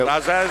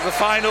As there's the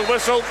final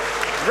whistle,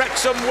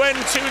 Wrexham win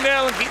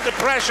 2-0 and keep the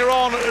pressure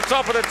on at the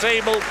top of the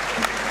table.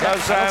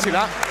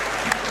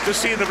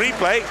 Just seeing the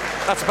replay,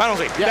 that's a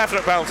penalty,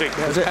 definite penalty.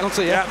 Yeah, was it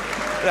penalty?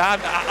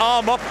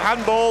 Arm up,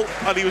 handball,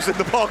 and he was in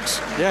the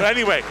box. But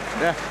anyway,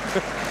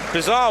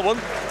 bizarre one.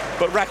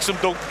 But Wrexham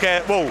don't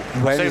care. Well,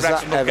 when say has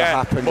Wrexham that don't ever care.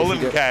 happened?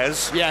 Mullen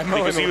cares. Yeah,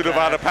 because he would have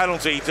had a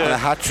penalty to get a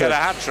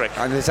hat-trick.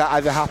 And has that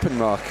ever happened,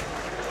 Mark?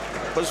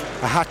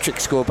 A hat-trick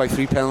scored by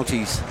 3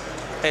 penalties.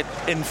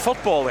 In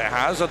football it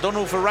has. I don't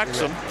know for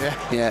Wrexham.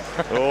 Yeah.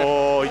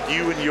 Oh,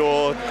 you and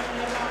your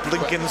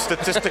blinking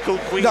statistical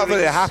queries. Not that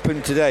it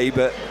happened today,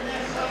 but...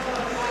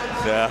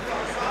 Yeah.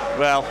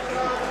 Well,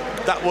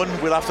 that one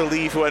we'll have to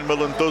leave when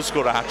Mullen does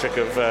score a hat-trick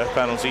of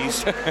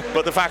penalties.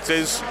 But the fact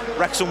is,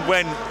 Wrexham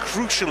win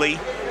crucially.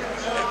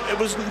 It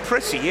wasn't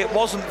pretty, it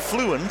wasn't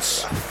fluent.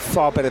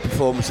 Far better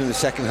performance in the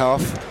second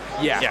half.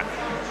 Yeah.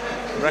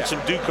 Wrexham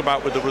do come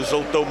out with the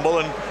result, though.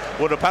 Mullen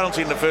won a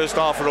penalty in the first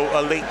half for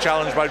a late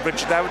challenge by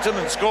Richard Everton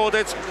and scored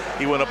it.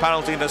 He won a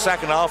penalty in the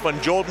second half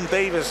when Jordan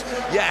Davis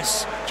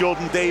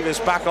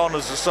back on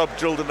as a sub,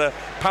 drilled in a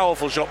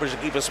powerful shot which the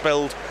keeper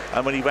spilled,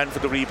 and when he went for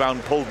the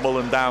rebound pulled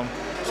Mullen down.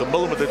 So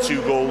Mullen with the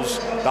 2 goals.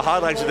 The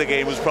highlight of the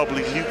game was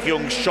probably Luke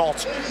Young's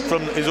shot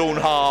from his own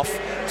half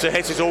to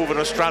hit it over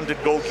a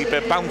stranded goalkeeper,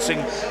 bouncing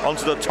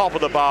onto the top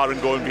of the bar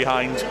and going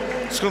behind.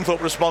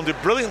 Scunthorpe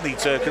responded brilliantly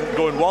to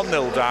going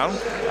 1-0 down,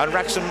 and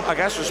Wrexham, I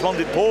guess,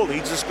 responded poorly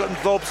to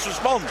Scunthorpe's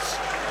response,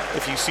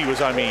 if you see what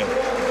I mean.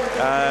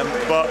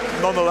 But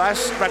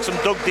nonetheless, Wrexham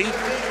dug deep.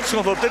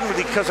 Scunthorpe didn't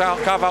really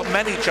carve out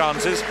many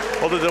chances,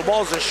 although there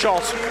was a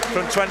shot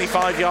from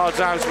 25 yards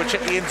out which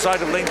hit the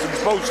inside of Leighton's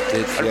post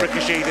and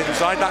ricocheted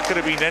inside. That could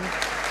have been in.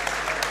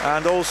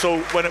 And also,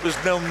 when it was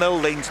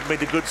 0-0, Leighton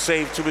made a good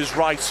save to his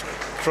right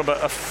from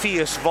a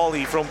fierce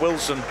volley from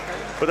Wilson.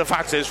 But the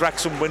fact is,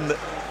 Wrexham win.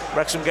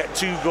 Wrexham get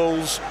 2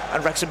 goals,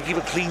 and Wrexham keep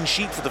a clean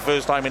sheet for the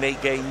first time in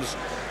 8 games.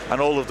 And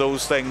all of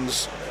those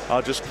things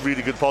are just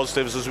really good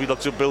positives as we look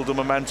to build the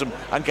momentum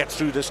and get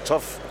through this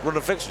tough run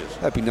of fixtures.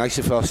 That'd be nice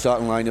if our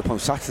starting lineup on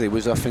Saturday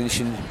was our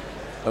finishing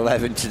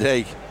 11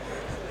 today.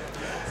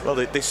 Well,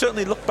 they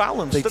certainly look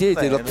balanced. They did.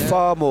 They looked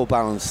far more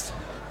balanced.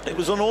 It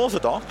was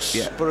unorthodox,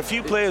 but a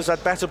few players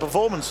had better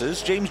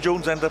performances. James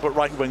Jones ended up at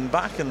right wing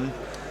back, and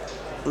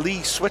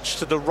Lee switched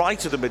to the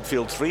right of the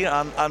midfield 3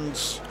 and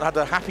had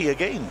a happier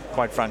game,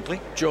 quite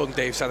frankly. Jordan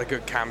Davis had a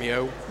good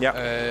cameo.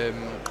 It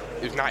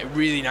was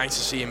really nice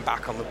to see him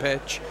back on the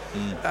pitch.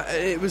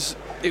 It was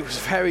a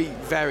very,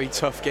 very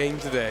tough game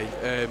today.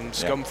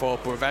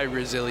 Scunthorpe were very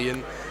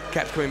resilient,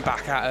 kept coming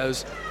back at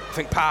us. I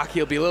think Parky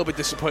will be a little bit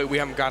disappointed we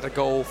haven't got a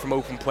goal from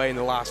open play in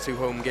the last 2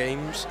 home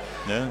games.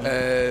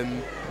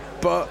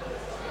 But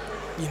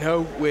you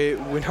know,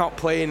 we're not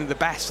playing the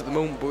best at the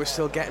moment, but we're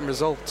still getting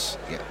results,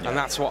 and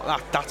that's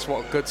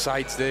what good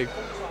sides do.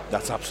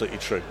 That's absolutely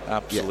true.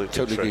 Absolutely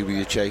totally true. agree with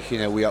you, Jake. You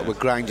know, we're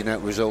grinding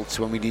out results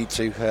when we need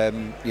to.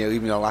 You know,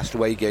 even our last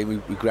away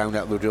game, we ground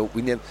out the result.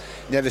 We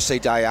never say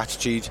die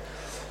attitude.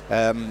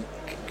 As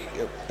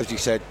you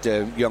said,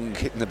 Young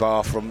hitting the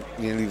bar from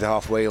nearly the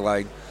halfway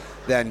line,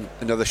 then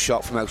another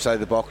shot from outside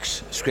the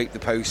box, scraped the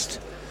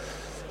post.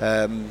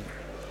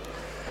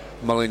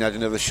 Mullen had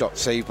another shot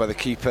saved by the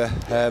keeper.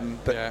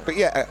 But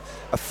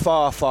a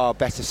far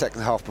better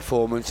second half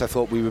performance. I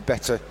thought we were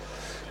better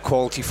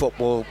quality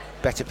football,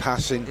 better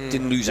passing,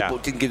 didn't lose the ball,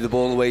 didn't give the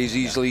ball away as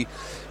easily,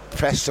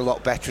 pressed a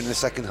lot better in the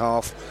second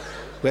half.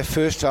 Where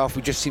first half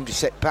we just seemed to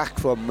sit back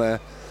from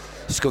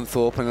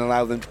Scunthorpe and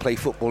allow them to play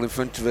football in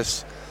front of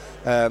us.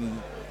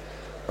 And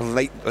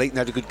Leighton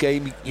had a good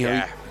game. You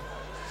know,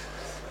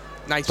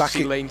 nice to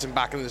see Leighton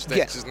back in the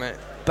sticks, isn't it?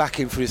 Back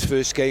in for his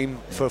first game,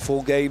 for a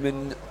full game,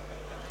 and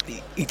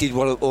he did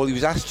all he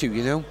was asked to.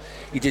 You know,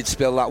 he did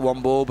spill that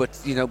one ball, but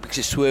you know, because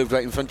it swerved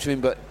right in front of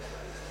him. But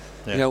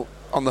you know,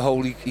 on the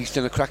whole, he's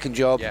done a cracking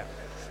job.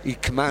 He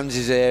commands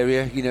his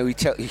area. You know, he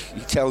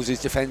tells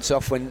his defence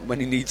off when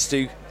he needs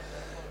to.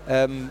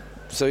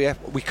 So yeah,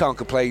 we can't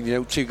complain. You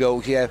know, 2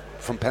 goals,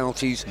 from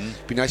penalties.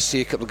 Be nice to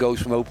see a couple of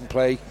goals from open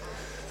play.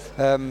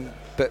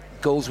 But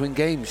goals win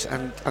games,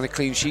 and a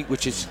clean sheet,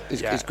 which is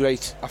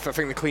great. I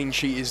think the clean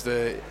sheet is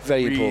the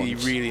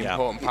really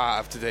important part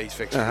of today's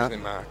fixture, isn't it,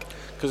 Mark?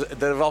 Because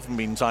there have often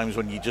been times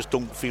when you just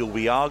don't feel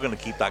we are going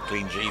to keep that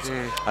clean sheet,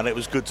 and it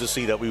was good to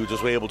see that we were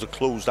just able to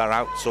close that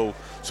out so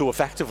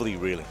effectively,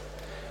 really.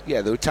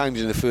 Yeah, there were times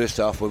in the first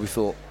half where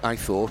I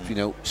thought, you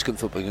know,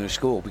 Scunthorpe were going to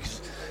score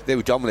because they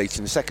were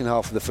dominating. The second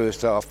half of the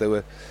first half, they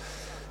were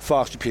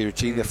far superior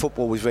team. Their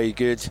football was very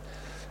good.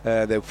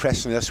 They were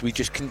pressing us. We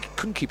just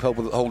couldn't keep hold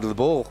of the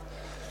ball.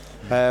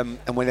 And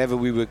whenever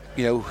we were,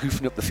 you know,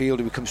 hoofing up the field,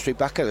 they would come straight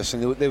back at us,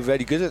 and they were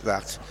very good at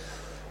that.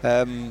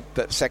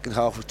 But second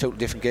half was a totally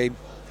different game.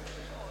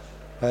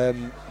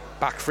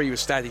 Back 3 was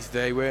steady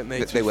today, weren't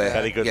they? They were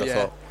very good.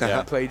 I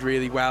thought. Played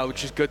really well,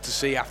 which is good to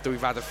see after we've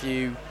had a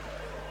few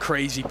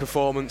crazy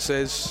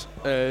performances.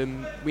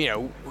 You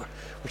know,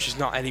 which is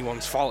not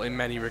anyone's fault in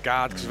many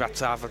regards, because we've had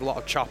to have a lot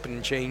of chopping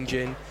and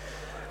changing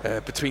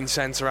between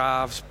centre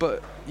halves.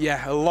 But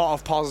yeah, a lot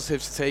of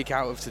positives to take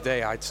out of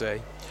today, I'd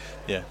say.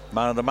 Yeah,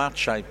 man of the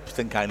match, I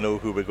think I know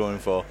who we're going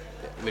for.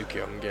 Luke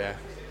Young, yeah.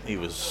 He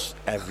was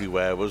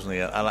everywhere, wasn't he?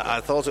 And I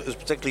thought it was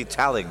particularly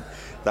telling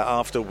that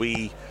after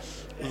we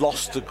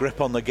lost the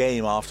grip on the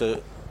game after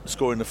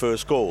scoring the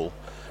first goal,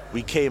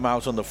 we came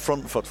out on the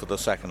front foot for the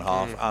second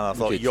half, and I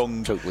thought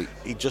Young,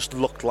 he just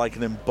looked like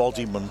an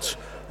embodiment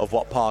of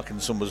what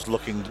Parkinson was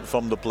looking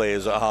from the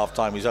players at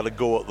half-time. He's had a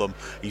go at them.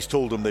 He's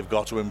told them they've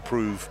got to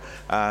improve,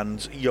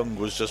 and Young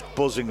was just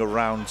buzzing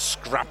around,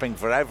 scrapping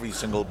for every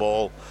single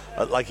ball,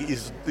 like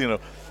he's,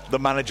 the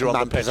manager on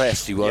the pitch.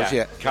 Possessed he was,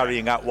 yeah.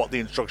 Carrying out what the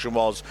instruction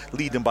was,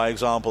 leading by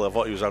example. I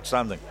thought he was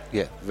outstanding.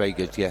 Yeah, very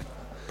good, yeah.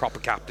 Proper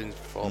captain's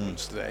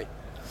performance today.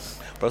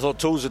 But I thought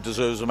Tozer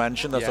deserves a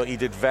mention. I thought he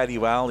did very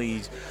well.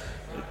 He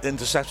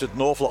intercepted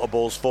an awful lot of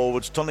balls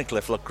forwards.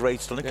 Tunnicliffe looked great.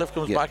 Tunnicliffe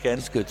comes back in,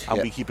 good,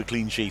 and we keep a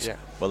clean sheet. Yeah.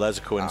 Well, there's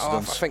a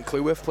coincidence. I think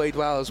Cleworth played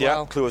well as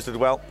well. Yeah, Cleworth did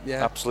well.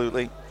 Yeah.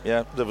 Absolutely.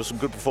 Yeah, there were some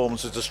good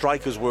performances. The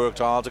strikers worked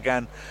hard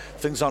again.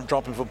 Things aren't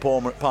dropping for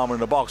Palmer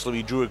in the box.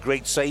 He drew a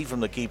great save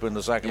from the keeper in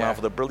the second half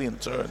with a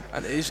brilliant turn.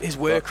 And his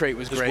work rate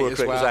was great as well. His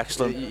work rate was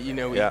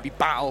excellent. He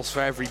battles for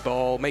every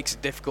ball, makes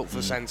it difficult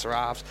for centre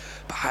halves.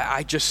 But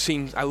I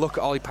look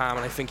at Ollie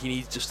Palmer and I think he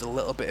needs just a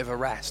little bit of a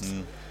rest.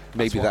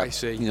 Maybe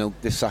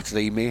this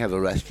Saturday he may have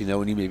a rest,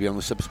 and he may be on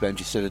the subs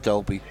bench instead of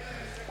Dolby.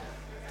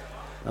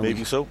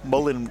 Maybe so.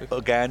 Mullin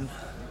again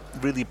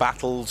really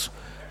battled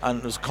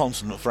and was a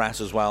constant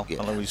threat as well. I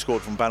know he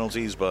scored from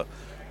penalties, but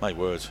my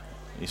word,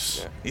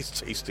 he's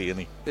tasty, isn't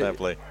he? Fair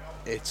play.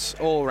 It's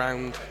all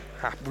round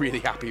really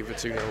happy with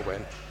a 2-0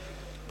 win.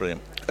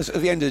 Brilliant.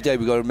 At the end of the day,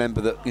 we've got to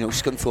remember that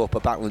Scunthorpe are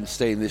battling to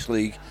stay in this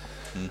league,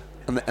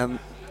 and they're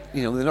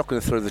not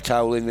going to throw the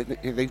towel in.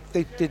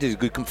 They did a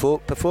good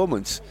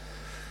performance.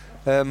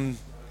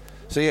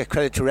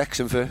 Credit to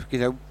Wrexham for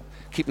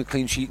keeping a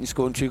clean sheet and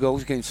scoring 2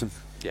 goals against them.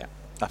 Yeah,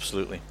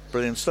 absolutely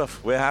brilliant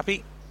stuff. We're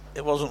happy.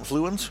 It wasn't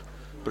fluent,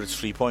 but it's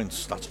 3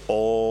 points. That's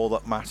all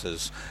that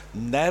matters.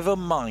 Never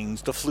mind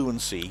the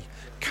fluency,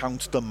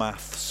 count the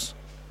maths.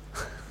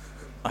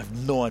 I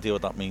have no idea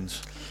what that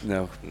means.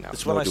 No.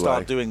 It's when I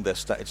start doing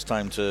this that it's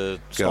time to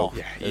stop.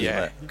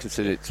 Yeah.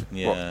 Consider it.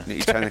 Nearly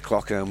 10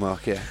 o'clock now,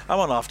 Mark. Yeah. I'm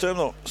on half term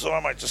though, so I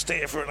might just stay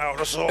here for an hour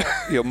or so.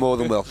 You're more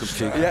than welcome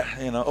to. Yeah.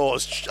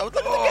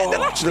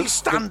 They're actually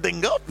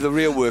standing up. The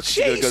real work's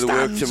going to go to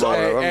work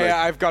tomorrow.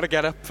 I've got to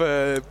get up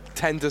for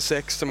 10 to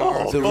 6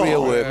 tomorrow. The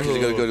real work is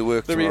going to go to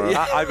work tomorrow.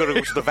 I've got to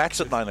go to the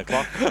vets at 9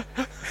 o'clock.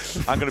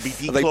 I'm going to be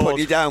declawed. Are they putting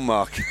you down,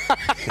 Mark?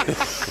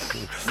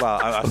 Well,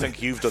 I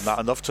think you've done that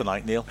enough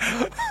tonight, Neil.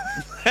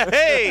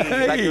 Hey,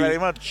 thank you very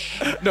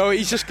much. No,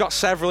 he's just got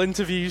several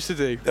interviews to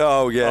do.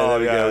 Oh, yeah, there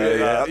we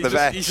go. The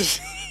vets.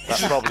 That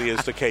probably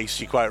is the case.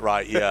 You're quite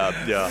right. Yeah.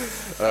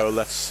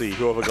 Let's see.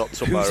 Who have I got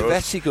tomorrow? Who's the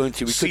vets he going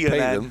to? We could pay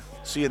them.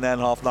 CNN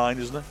 9:30,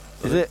 isn't it?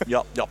 Is it?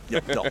 Yup.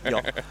 Then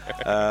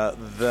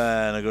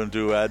I'm going to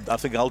do, I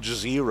think Al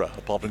Jazeera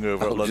are popping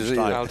over at lunchtime.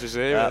 Al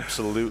Jazeera.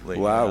 Absolutely.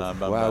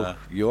 Wow.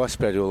 You are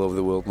spread all over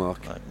the world,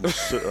 Mark.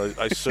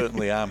 I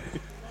certainly am.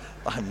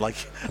 I'm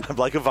like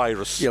a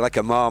virus. You're like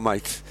a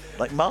Marmite.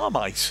 Like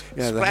Marmite.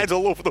 Yeah, spread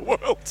all over the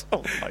world.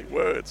 Oh, my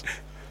word.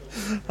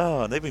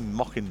 Oh, and they've been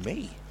mocking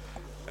me.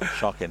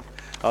 Shocking.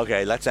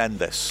 Okay, let's end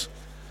this.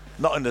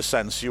 Not in the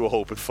sense you were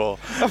hoping for.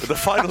 But the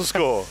final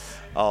score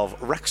of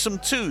Wrexham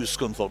 2,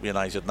 Scunthorpe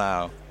United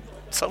now.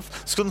 So,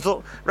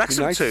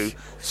 Wrexham 2,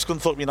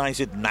 Scunthorpe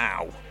United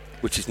now.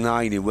 Which is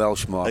 9 in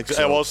Welsh, Mark.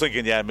 I was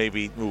thinking,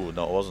 maybe. Ooh,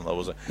 no, it wasn't,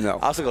 was it? No.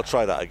 I think I'll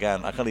try that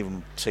again. I can't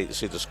even see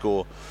the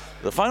score.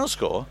 The final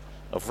score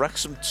of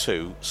Wrexham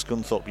 2,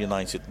 Scunthorpe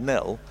United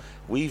 0.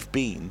 We've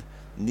been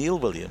Neil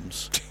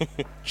Williams,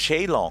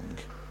 Che Long,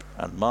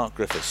 and Mark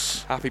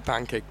Griffiths. Happy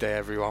Pancake Day,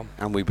 everyone.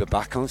 And we'll be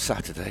back on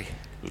Saturday.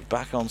 We're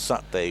back on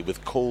Saturday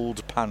with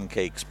cold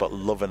pancakes, but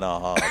love in our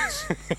hearts.